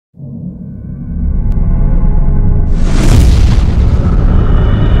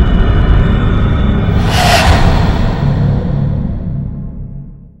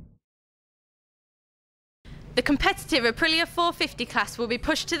competitive Aprilia 450 class will be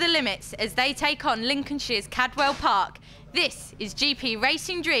pushed to the limits as they take on Lincolnshire's Cadwell Park. This is GP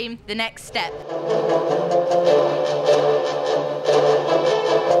Racing Dream, the next step.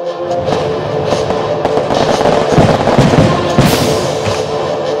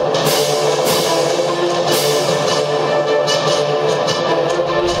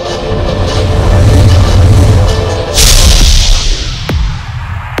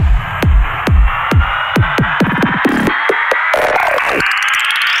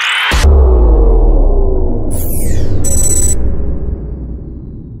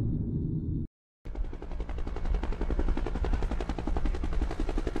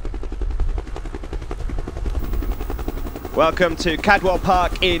 Welcome to Cadwell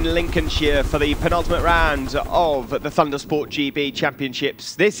Park in Lincolnshire for the penultimate round of the ThundersportGB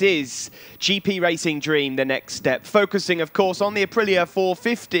Championships. This is GP Racing Dream, the next step, focusing of course on the Aprilia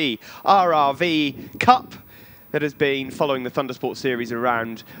 450 RRV Cup that has been following the Thundersport series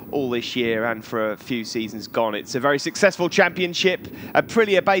around all this year and for a few seasons gone. It's a very successful championship,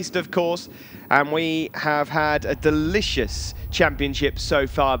 Aprilia based of course, and we have had a delicious championship so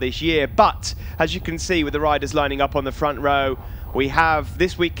far this year. But as you can see with the riders lining up on the front row, we have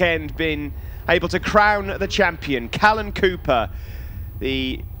this weekend been able to crown the champion, Callan Cooper,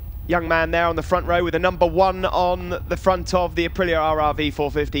 the young man there on the front row with a number 1 on the front of the Aprilia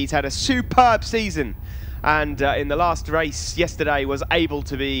RRV450. He's had a superb season, and in the last race yesterday was able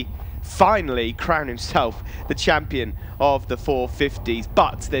to be finally crown himself the champion of the 450s.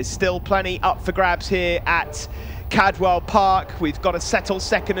 But there's still plenty up for grabs here at Cadwell Park. We've got to settle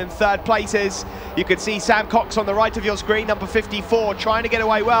second and third places. You can see Sam Cox on the right of your screen, number 54, trying to get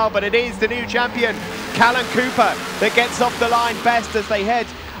away well, but it is the new champion, Callan Cooper, that gets off the line best as they head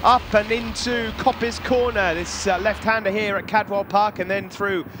up and into Coppice Corner, this left-hander here at Cadwell Park, and then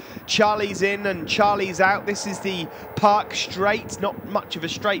through Charlie's in and Charlie's out. This is the park straight, not much of a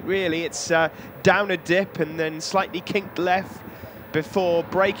straight really. It's down a dip and then slightly kinked left before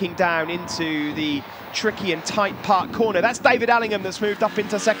breaking down into the tricky and tight park corner. That's David Allingham that's moved up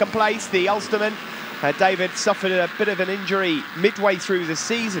into second place, the Ulsterman. David suffered a bit of an injury midway through the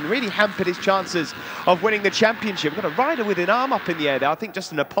season, really hampered his chances of winning the championship. We've got a rider with an arm up in the air there. I think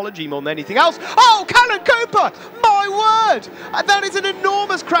just an apology more than anything else. Oh, Callan Cooper! My word! That is an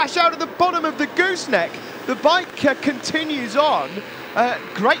enormous crash out of the bottom of the gooseneck. The bike continues on.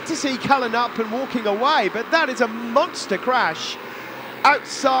 Great to see Callan up and walking away, but that is a monster crash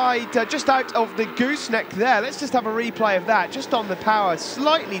outside, just out of the gooseneck there. Let's just have a replay of that, just on the power,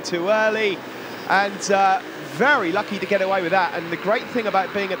 slightly too early, and very lucky to get away with that. And the great thing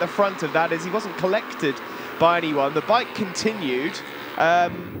about being at the front of that is he wasn't collected by anyone. The bike continued.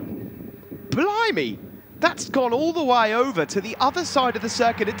 Blimey, that's gone all the way over to the other side of the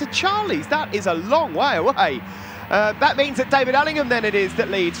circuit, into Charlie's. That is a long way away. That means that David Allingham then it is that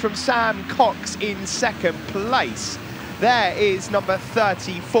leads from Sam Cox in second place. There is number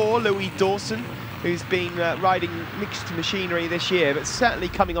 34, Louis Dawson, who's been riding mixed machinery this year, but certainly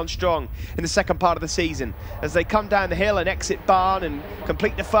coming on strong in the second part of the season. As they come down the hill and exit Barn and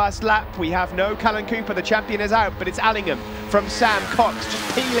complete the first lap, we have no Callan Cooper, the champion is out, but it's Allingham from Sam Cox,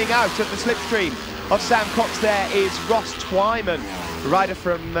 just peeling out of the slipstream of Sam Cox. There is Ross Twyman, rider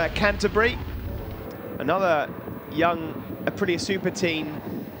from Canterbury, another young Aprilia Super Team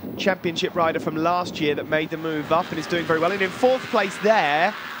championship rider from last year that made the move up and is doing very well. And in fourth place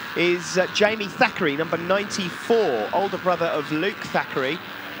there is Jamie Thackeray, number 94, older brother of Luke Thackeray,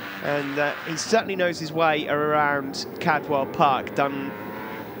 and he certainly knows his way around Cadwell Park. Done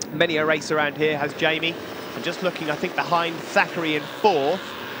many a race around here, has Jamie. And just looking, I think, behind Thackeray in fourth,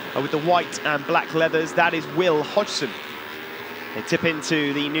 with the white and black leathers, that is Will Hodgson. They tip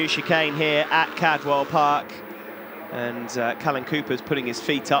into the new chicane here at Cadwell Park, and Callan Cooper's putting his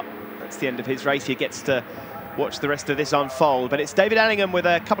feet up. That's the end of his race. He gets to watch the rest of this unfold, but it's David Allingham with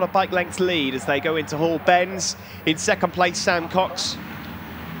a couple of bike lengths lead as they go into Hall Bends. In second place, Sam Cox,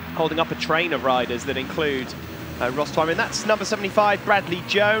 holding up a train of riders that include Ross Twyman. That's number 75, Bradley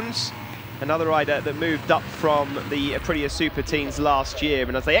Jones, another rider that moved up from the Aprilia Super Teams last year.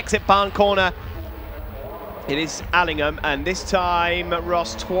 And as they exit Barn Corner, it is Allingham, and this time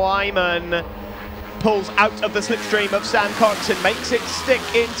Ross Twyman pulls out of the slipstream of Sam Cox and makes it stick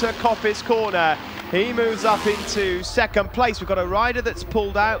into Coppice Corner. He moves up into second place. We've got a rider that's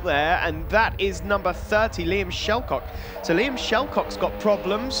pulled out there, and that is number 30, Liam Shelcock. So Liam Shelcock's got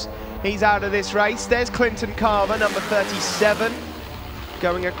problems. He's out of this race. There's Clinton Carver, number 37,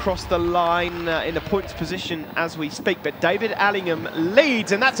 going across the line in a points position as we speak. But David Allingham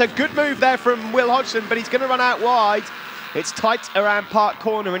leads, and that's a good move there from Will Hodgson, but he's going to run out wide. It's tight around Park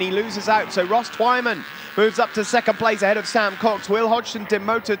Corner and he loses out. So Ross Twyman moves up to second place ahead of Sam Cox. Will Hodgson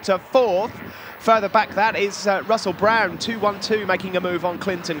demoted to fourth. Further back, that is Russell Brown, 2-1-2, making a move on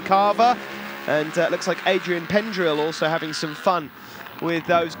Clinton Carver. And looks like Adrian Pendrill also having some fun with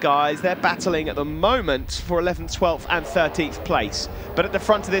those guys. They're battling at the moment for 11th, 12th and 13th place. But at the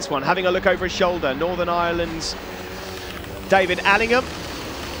front of this one, having a look over his shoulder, Northern Ireland's David Allingham.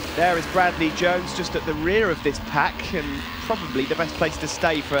 There is Bradley Jones just at the rear of this pack, and probably the best place to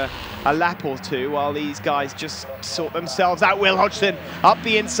stay for a lap or two while these guys just sort themselves out. Will Hodgson up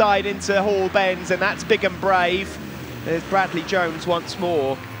the inside into Hall Bends, and that's big and brave. There's Bradley Jones once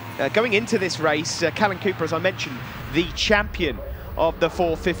more. Going into this race, Callan Cooper, as I mentioned, the champion of the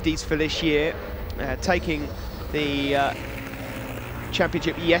 450s for this year, taking the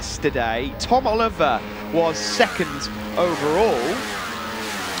championship yesterday. Tom Oliver was second overall,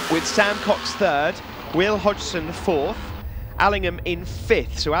 with Sam Cox third, Will Hodgson fourth, Allingham in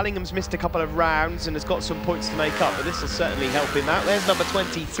fifth. So Allingham's missed a couple of rounds and has got some points to make up, but this will certainly help him out. There's number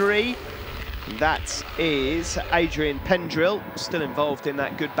 23. That is Adrian Pendrill, still involved in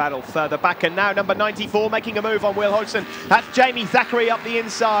that good battle further back. And now number 94 making a move on Will Hodgson. That's Jamie Thackeray up the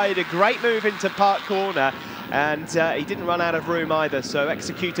inside. A great move into Park Corner. And he didn't run out of room either, so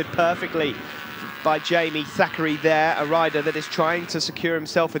executed perfectly by Jamie Thackeray there, a rider that is trying to secure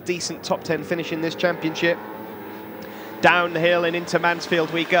himself a decent top 10 finish in this championship. Down the hill and into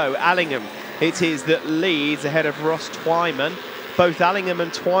Mansfield we go. Allingham, it is that leads ahead of Ross Twyman. Both Allingham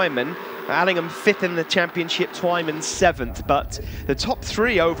and Twyman. Allingham fifth in the championship, Twyman seventh, but the top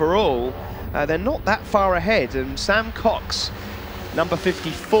three overall, they're not that far ahead. And Sam Cox, number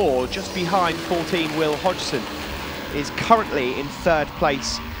 54, just behind 14 Will Hodgson, is currently in third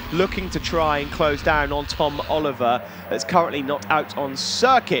place, looking to try and close down on Tom Oliver, that's currently not out on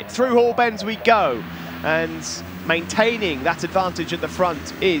circuit. Through Hall Bends we go, and maintaining that advantage at the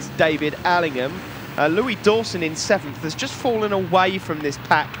front is David Allingham. Louis Dawson in seventh has just fallen away from this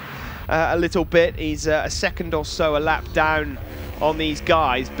pack a little bit. He's a second or so a lap down on these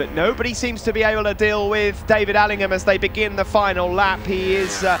guys, but nobody seems to be able to deal with David Allingham as they begin the final lap. He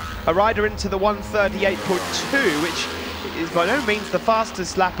is a rider into the 1:38.2, which is by no means the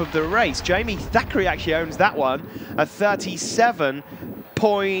fastest lap of the race. Jamie Thackeray actually owns that one, a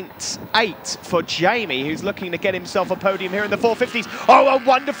 37.8 for Jamie, who's looking to get himself a podium here in the 450s. Oh, a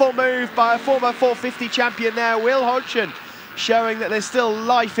wonderful move by a former 450 champion there, Will Hodgson, showing that there's still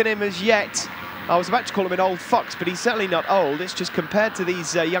life in him as yet. I was about to call him an old fox, but he's certainly not old. It's just compared to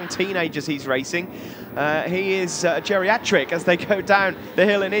these young teenagers he's racing, he is geriatric as they go down the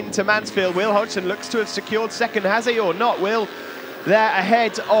hill and into Mansfield. Will Hodgson looks to have secured second, has he or not? Will there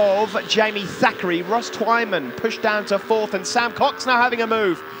ahead of Jamie Thackeray. Ross Twyman pushed down to fourth, and Sam Cox now having a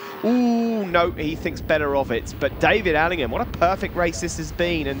move. Ooh, no, he thinks better of it. But David Allingham, what a perfect race this has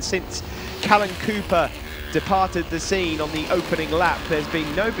been. And since Callan Cooper departed the scene on the opening lap, there's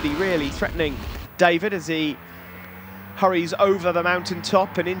been nobody really threatening David as he hurries over the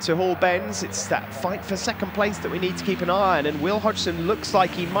mountaintop and into Hall Bends. It's that fight for second place that we need to keep an eye on, and Will Hodgson looks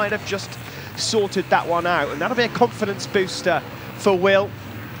like he might have just sorted that one out, and that'll be a confidence booster for Will.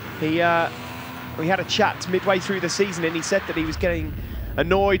 We had a chat midway through the season, and he said that he was getting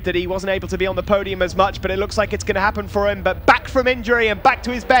annoyed that he wasn't able to be on the podium as much, but it looks like it's going to happen for him. But back from injury and back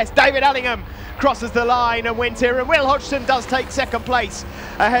to his best, David Allingham crosses the line and wins here, and Will Hodgson does take second place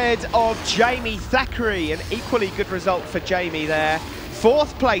ahead of Jamie Thackeray. An equally good result for Jamie there.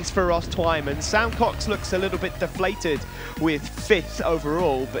 Fourth place for Ross Twyman. Sam Cox looks a little bit deflated with fifth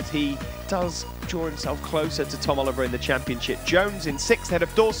overall, but he does draw himself closer to Tom Oliver in the championship. Jones in sixth ahead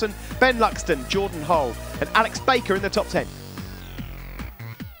of Dawson, Ben Luxton, Jordan Hull and Alex Baker in the top 10.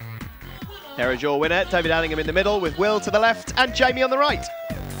 There is your winner, David Allingham in the middle with Will to the left and Jamie on the right.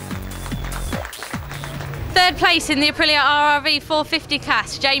 Third place in the Aprilia RRV450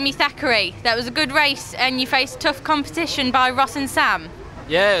 class, Jamie Thackeray. That was a good race, and you faced tough competition by Ross and Sam.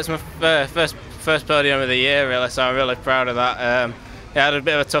 Yeah, it was my first podium of the year, really, so I'm really proud of that. I had a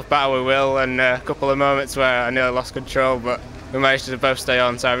bit of a tough battle with Will and a couple of moments where I nearly lost control, but we managed to both stay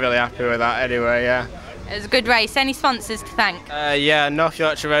on, so I'm really happy with that anyway, yeah. It was a good race. Any sponsors to thank? Yeah, North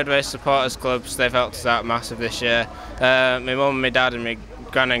Yorkshire Roadways Supporters Clubs, they've helped us out massive this year. My mum, my dad and my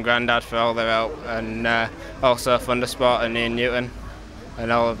gran and granddad for all their help, and also Thundersport and Ian Newton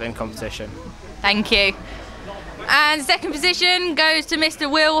and all of in competition. Thank you. And second position goes to Mr.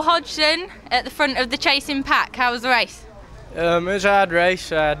 Will Hodgson at the front of the chasing pack. How was the race? It was a hard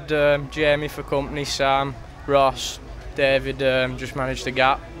race. I had Jamie for company, Sam, Ross, David just managed to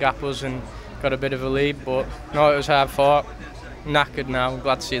gap us and got a bit of a lead, but no, it was hard fought. Knackered now,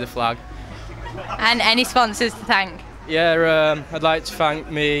 glad to see the flag. And any sponsors to thank? Yeah, I'd like to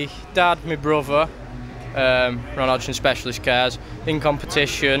thank me dad, my brother, Ron Hodgson specialist cars. In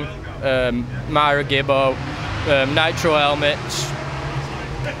competition, Myra Gibbo, nitro helmets,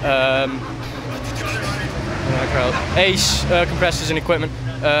 Ace compressors and equipment.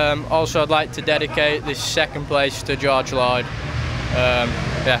 Also, I'd like to dedicate this second place to George Lloyd,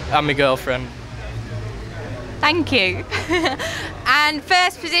 and my girlfriend. Thank you. And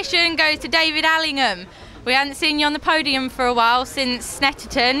first position goes to David Allingham. We hadn't seen you on the podium for a while since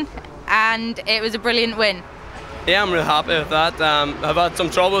Snetterton, and it was a brilliant win. Yeah, I'm really happy with that. I've had some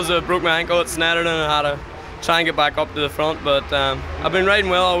troubles. I broke my ankle at Snetterton and I had to try and get back up to the front, but I've been riding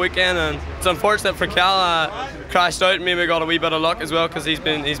well all weekend, and it's unfortunate for Cal. Crashed out and maybe got a wee bit of luck as well, because he's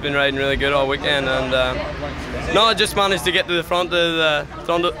been riding really good all weekend, and no, I just managed to get to the front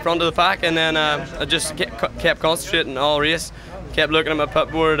of the pack, and then I just kept concentrating all race, kept looking at my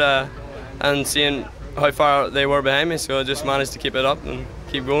pit board and seeing how far they were behind me, so I just managed to keep it up and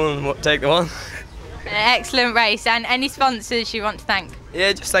keep going and take the one. An excellent race. And any sponsors you want to thank? Yeah,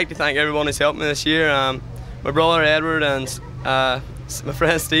 I'd just like to thank everyone who's helped me this year. My brother Edward and my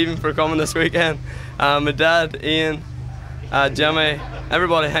friend Stephen for coming this weekend. My dad, Ian, Jimmy,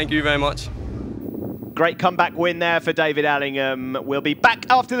 everybody, thank you very much. Great comeback win there for David Allingham. We'll be back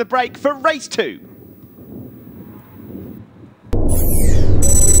after the break for race 2.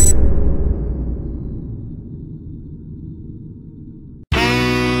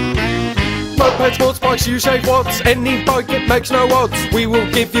 Moped, sports bikes, you save watts. Any bike, it makes no odds. We will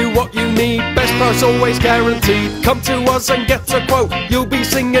give you what you need. Best price always guaranteed. Come to us and get a quote. You'll be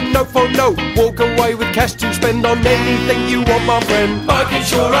singing note for note. Walk away with cash to spend on anything you want, my friend. Bike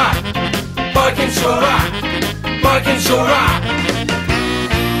Insurer, Bike Insurer, Bike Insurer.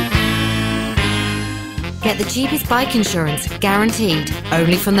 Get the cheapest bike insurance, guaranteed,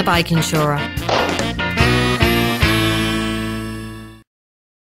 only from the Bike Insurer.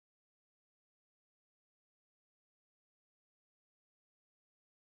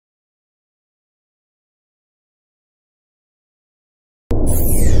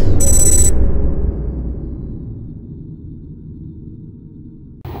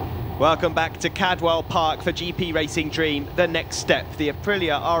 Welcome back to Cadwell Park for GP Racing Dream. The next step, the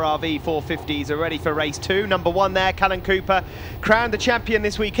Aprilia RRV450s are ready for race 2. Number 1 there, Callan Cooper, crowned the champion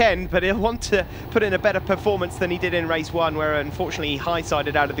this weekend, but he'll want to put in a better performance than he did in race 1, where unfortunately he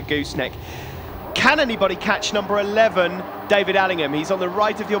high-sided out of the gooseneck. Can anybody catch number 11, David Allingham? He's on the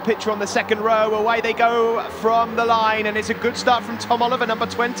right of your picture on the second row. Away they go from the line, and it's a good start from Tom Oliver, number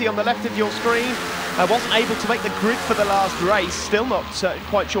 20 on the left of your screen. Wasn't able to make the grid for the last race, still not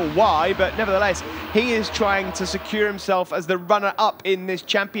quite sure why, but nevertheless, he is trying to secure himself as the runner-up in this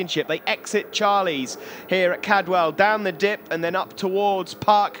championship. They exit Charlie's here at Cadwell, down the dip and then up towards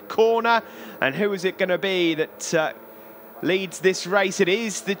Park Corner. And who is it going to be that leads this race? It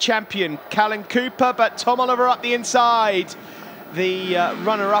is the champion, Callan Cooper, but Tom Oliver up the inside. The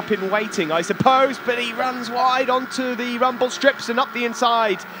runner-up in waiting, I suppose, but he runs wide onto the rumble strips and up the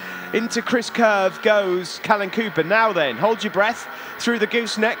inside. Into Chris Curve goes Callan Cooper. Now then, hold your breath through the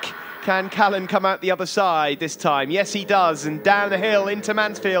gooseneck. Can Callan come out the other side this time? Yes, he does. And down the hill into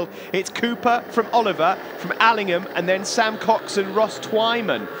Mansfield, it's Cooper from Oliver, from Allingham, and then Sam Cox and Ross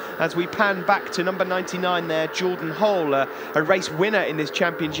Twyman. As we pan back to number 99 there, Jordan Hole, a race winner in this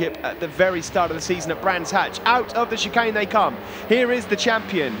championship at the very start of the season at Brands Hatch. Out of the chicane they come. Here is the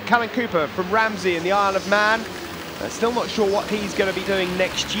champion, Callan Cooper from Ramsey in the Isle of Man. Still not sure what he's going to be doing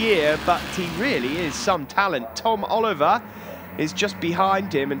next year, but he really is some talent. Tom Oliver is just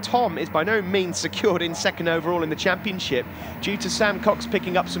behind him, and Tom is by no means secured in second overall in the championship due to Sam Cox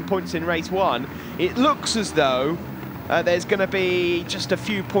picking up some points in race 1. It looks as though there's going to be just a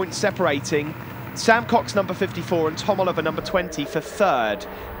few points separating Sam Cox number 54 and Tom Oliver number 20 for third.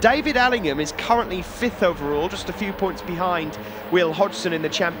 David Allingham is currently 5th overall, just a few points behind Will Hodgson in the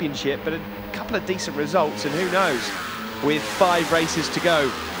championship, but a couple of decent results, and who knows, with 5 races to go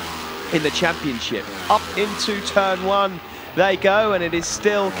in the championship. Up into turn 1 they go, and it is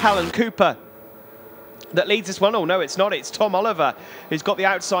still Callan Cooper that leads this one. Oh no, it's not, it's Tom Oliver who's got the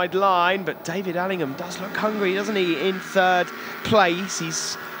outside line, but David Allingham does look hungry, doesn't he, in third place.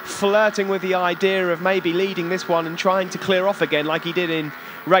 He's flirting with the idea of maybe leading this one and trying to clear off again like he did in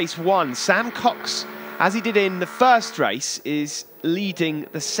race 1. Sam Cox, as he did in the first race, is leading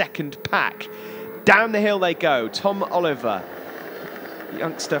the second pack. Down the hill they go. Tom Oliver,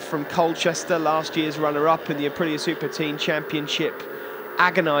 youngster from Colchester, last year's runner-up in the Aprilia Super Teen Championship,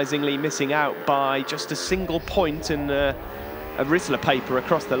 agonisingly missing out by just a single point and a Rizzler paper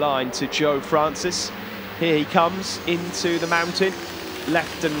across the line to Joe Francis. Here he comes into the mountain,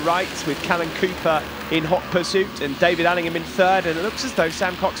 left and right, with Callan Cooper in hot pursuit and David Allingham in third, and it looks as though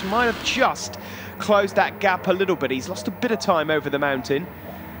Sam Cox might have just closed that gap a little bit. He's lost a bit of time over the mountain.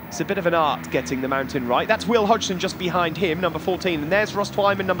 It's a bit of an art getting the mountain right. That's Will Hodgson just behind him, number 14. And there's Ross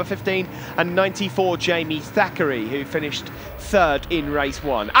Twyman, number 15, and 94, Jamie Thackeray, who finished third in race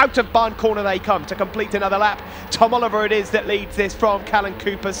 1. Out of barn corner they come to complete another lap. Tom Oliver it is that leads this from Callan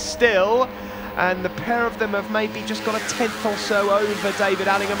Cooper still. And the pair of them have maybe just got a tenth or so over David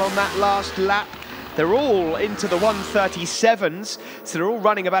Allingham on that last lap. They're all into the 1:37s, so they're all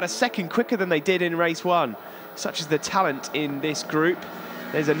running about a second quicker than they did in race 1. Such is the talent in this group.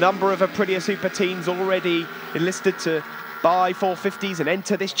 There's a number of Aprilia Super teams already enlisted to buy 450s and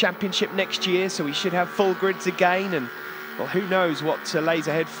enter this championship next year, so we should have full grids again. And well, who knows what lays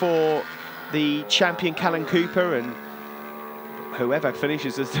ahead for the champion Callan Cooper and whoever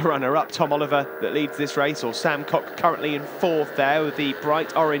finishes as the runner-up, Tom Oliver that leads this race, or Sam Cox currently in 4th there with the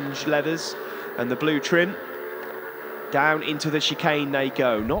bright orange leathers and the blue trim. Down into the chicane they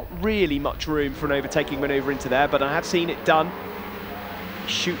go. Not really much room for an overtaking manoeuvre into there, but I have seen it done.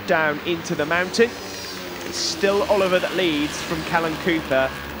 Shoot down into the mountain. It's still Oliver that leads from Callan Cooper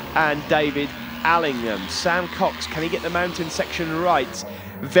and David Allingham. Sam Cox, can he get the mountain section right?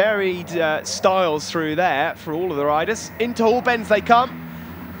 Varied styles through there for all of the riders. Into Hall Bends they come,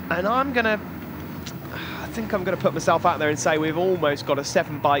 and I think I'm gonna put myself out there and say we've almost got a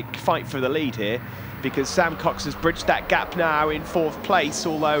 7-bike fight for the lead here, because Sam Cox has bridged that gap now in 4th place,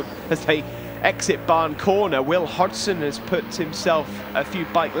 although as they exit barn corner, Will Hodgson has put himself a few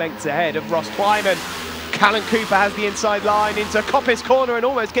bike lengths ahead of Ross Twyman. Callan Cooper has the inside line into Coppice corner and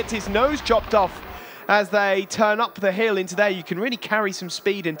almost gets his nose chopped off as they turn up the hill into there. You can really carry some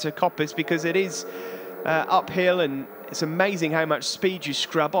speed into Coppice because it is uphill, and it's amazing how much speed you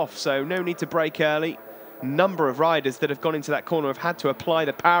scrub off, so no need to brake early. Number of riders that have gone into that corner have had to apply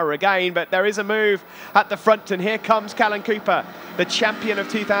the power again, but there is a move at the front, and here comes Callan Cooper, the champion of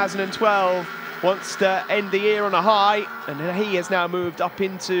 2012, wants to end the year on a high, and he has now moved up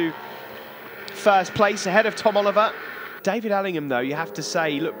into 1st place ahead of Tom Oliver. David Allingham, though, you have to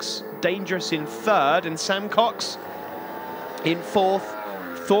say, looks dangerous in 3rd, and Sam Cox in 4th.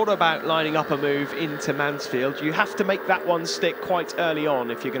 Thought about lining up a move into Mansfield. You have to make that one stick quite early on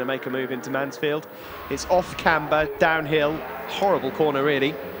if you're going to make a move into Mansfield. It's off camber, downhill, horrible corner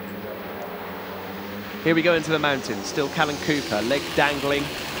really. Here we go into the mountain. Still Callan Cooper, leg dangling,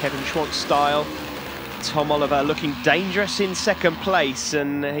 Kevin Schwantz style. Tom Oliver looking dangerous in 2nd place,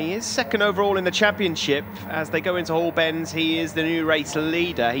 and he is 2nd overall in the championship. As they go into Hall Bends, he is the new race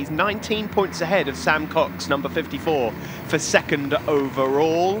leader. He's 19 points ahead of Sam Cox, number 54, for 2nd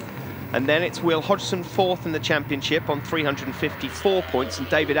overall. And then it's Will Hodgson 4th in the championship on 354 points, and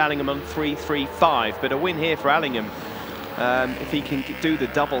David Allingham on 335. But a win here for Allingham, if he can do the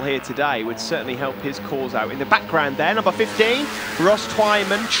double here today, would certainly help his cause out. In the background there, number 15, Ross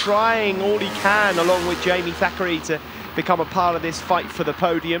Twyman, trying all he can along with Jamie Thackeray to become a part of this fight for the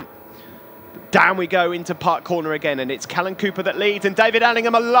podium. Down we go into Park Corner again, and it's Callan Cooper that leads, and David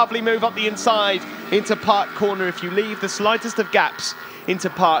Allingham, a lovely move up the inside into Park Corner. If you leave the slightest of gaps into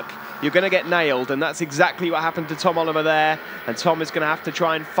Park, you're going to get nailed, and that's exactly what happened to Tom Oliver there, and Tom is going to have to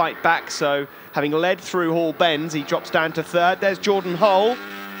try and fight back. So having led through Hall Bends, he drops down to 3rd. There's Jordan Hull,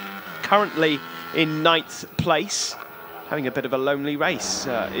 currently in 9th place. Having a bit of a lonely race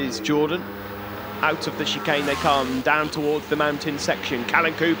is Jordan. Out of the chicane they come, down towards the mountain section.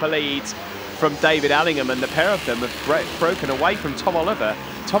 Callan Cooper leads from David Allingham, and the pair of them have broken away from Tom Oliver.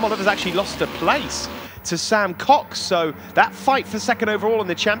 Tom Oliver's actually lost a place to Sam Cox, so that fight for 2nd overall in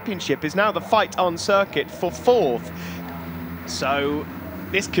the championship is now the fight on circuit for 4th. So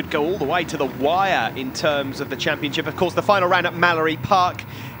this could go all the way to the wire in terms of the championship. Of course, the final round at Mallory Park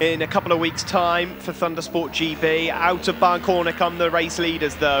in a couple of weeks' time for ThundersportGB. Out of barn corner come the race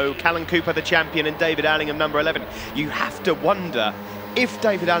leaders, though. Callan Cooper, the champion, and David Allingham, number 11. You have to wonder, if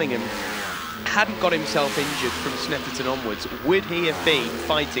David Allingham hadn't got himself injured from Snetterton onwards, would he have been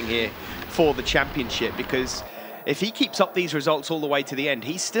fighting here for the championship? Because if he keeps up these results all the way to the end,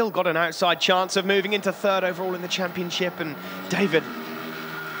 he's still got an outside chance of moving into 3rd overall in the championship. And David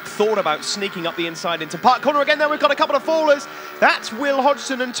thought about sneaking up the inside into Park Corner again. Then we've got a couple of fallers. That's Will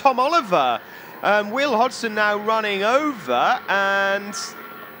Hodgson and Tom Oliver. Will Hodgson now running over, and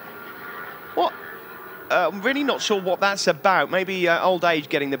what? I'm really not sure what that's about. Maybe old age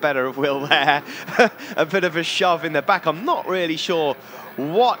getting the better of Will there. A bit of a shove in the back. I'm not really sure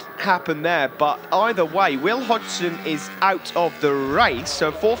what happened there, but either way, Will Hodgson is out of the race.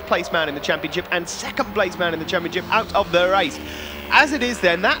 So 4th place man in the championship and 2nd place man in the championship out of the race. as it is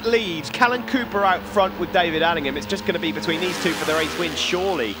then, that leaves Callan Cooper out front with David Allingham. It's just going to be between these two for the race win,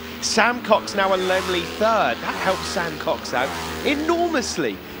 surely. Sam Cox now a lonely third. That helps Sam Cox out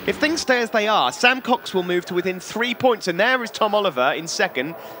enormously. If things stay as they are, Sam Cox will move to within 3 points, and there is Tom Oliver in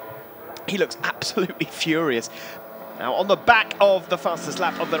second. He looks absolutely furious. Now, on the back of the fastest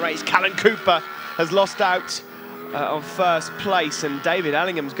lap of the race, Callan Cooper has lost out on first place, and David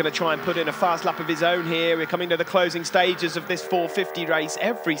Allingham's going to try and put in a fast lap of his own here. We're coming to the closing stages of this 450 race.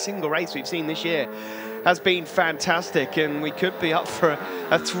 Every single race we've seen this year has been fantastic, and we could be up for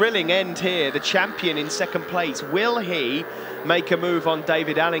a thrilling end here. The champion in second place, will he make a move on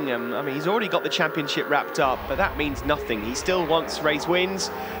David Allingham? I mean, he's already got the championship wrapped up, but that means nothing. He still wants race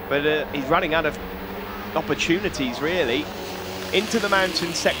wins, but he's running out of opportunities, really. Into the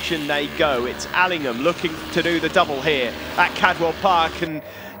mountain section they go. It's Allingham looking to do the double here at Cadwell Park, and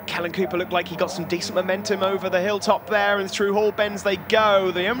Callan Cooper looked like he got some decent momentum over the hilltop there, and through Hall Bends they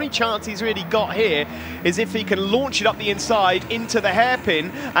go. The only chance he's really got here is if he can launch it up the inside into the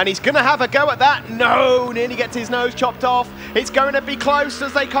hairpin, and he's going to have a go at that. No, nearly gets his nose chopped off. It's going to be close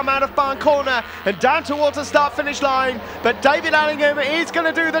as they come out of Barn Corner and down towards the start-finish line, but David Allingham is going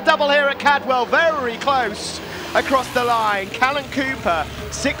to do the double here at Cadwell. Very close across the line. Callan Cooper,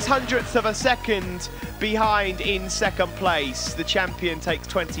 0.06 of a second behind in second place. The champion takes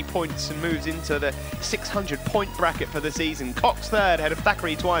 20 points and moves into the 600-point bracket for the season. Cox third, ahead of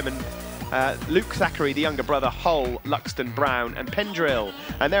Thackeray Twyman, Luke Thackeray, the younger brother, Hull, Luxton, Brown and Pendrill.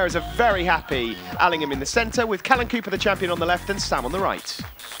 And there is a very happy Allingham in the centre, with Callan Cooper, the champion, on the left and Sam on the right.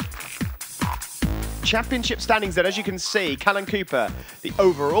 Championship standings then, as you can see, Callan Cooper, the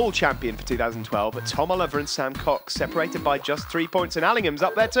overall champion for 2012, but Tom Oliver and Sam Cox separated by just 3 points, and Allingham's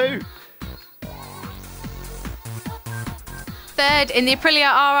up there too. Third in the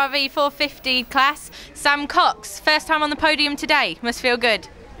Aprilia RRV450 class, Sam Cox. First time on the podium today, must feel good.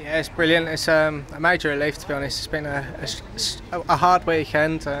 Yeah, it's brilliant. It's a major relief, to be honest. It's been a hard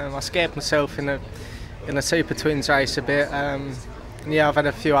weekend. I scared myself in the Super Twins race a bit. Yeah, I've had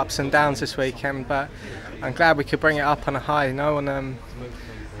a few ups and downs this weekend, but I'm glad we could bring it up on a high, you know,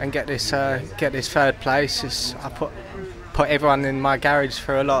 and get this third place. I put everyone in my garage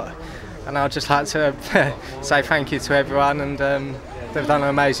for a lot, and I'd just like to say thank you to everyone, and they've done an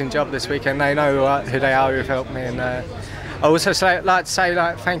amazing job this weekend. They know who they are, who've helped me, and I also like to say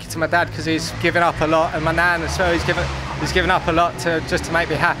thank you to my dad, because he's given up a lot, and my nan as well. He's given up a lot just to make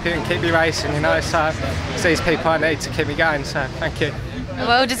me happy and keep me racing, you know. So it's these people I need to keep me going. So thank you.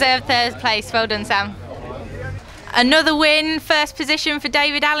 Well deserved third place. Well done, Sam. Another win, first position for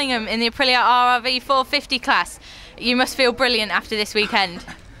David Allingham in the Aprilia RRV450 class. You must feel brilliant after this weekend.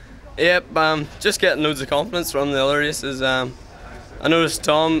 Yep, just getting loads of confidence from the other races. I noticed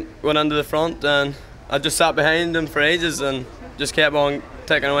Tom went into the front, and I just sat behind him for ages and just kept on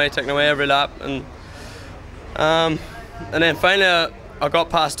taking away every lap, and then finally I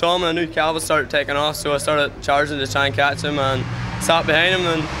got past Tom, and I knew Cadwell started taking off, so I started charging to try and catch him, and sat behind him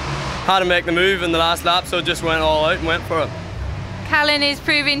and had to make the move in the last lap, so just went all out and went for it. Callan is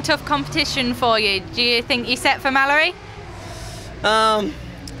proving tough competition for you. Do you think you're set for Mallory?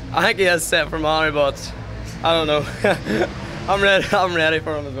 I think he is set for Mallory, but I don't know. I'm ready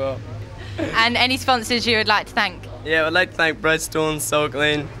for him as well. And any sponsors you would like to thank? Yeah, I'd like to thank Bridgestone, Silk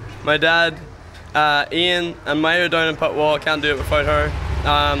Lane, my dad, Ian and Myra down in Pitwall. Can't do it without her.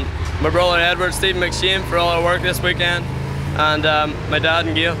 My brother Edward, Stephen McShane for all our work this weekend, and my dad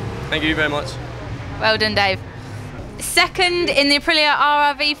and Gail. Thank you very much. Well done, Dave. Second in the Aprilia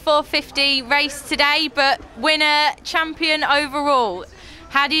RRV450 race today, but winner, champion overall.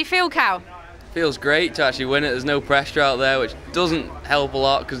 How do you feel, Cal? Feels great to actually win it. There's no pressure out there, which doesn't help a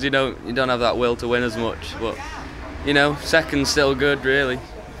lot because you don't have that will to win as much. But you know, second's still good, really,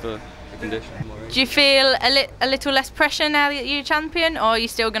 for the condition. Do you feel a little less pressure now that you're champion, or are you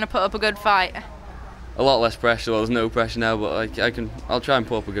still going to put up a good fight? A lot less pressure. Well, there's no pressure now, but I'll try and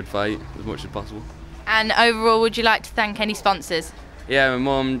put up a good fight as much as possible. And overall, would you like to thank any sponsors? Yeah, my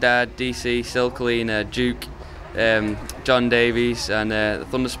mum, dad, DC, Silkleen, Duke, John Davies, and the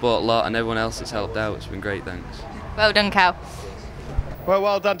Thundersport lot, and everyone else that's helped out. It's been great, thanks. Well done, Cal.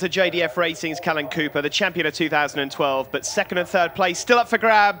 Well done to JDF Racing's Callan Cooper, the champion of 2012, but second and third place still up for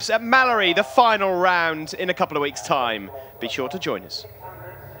grabs at Mallory, the final round in a couple of weeks' time. Be sure to join us.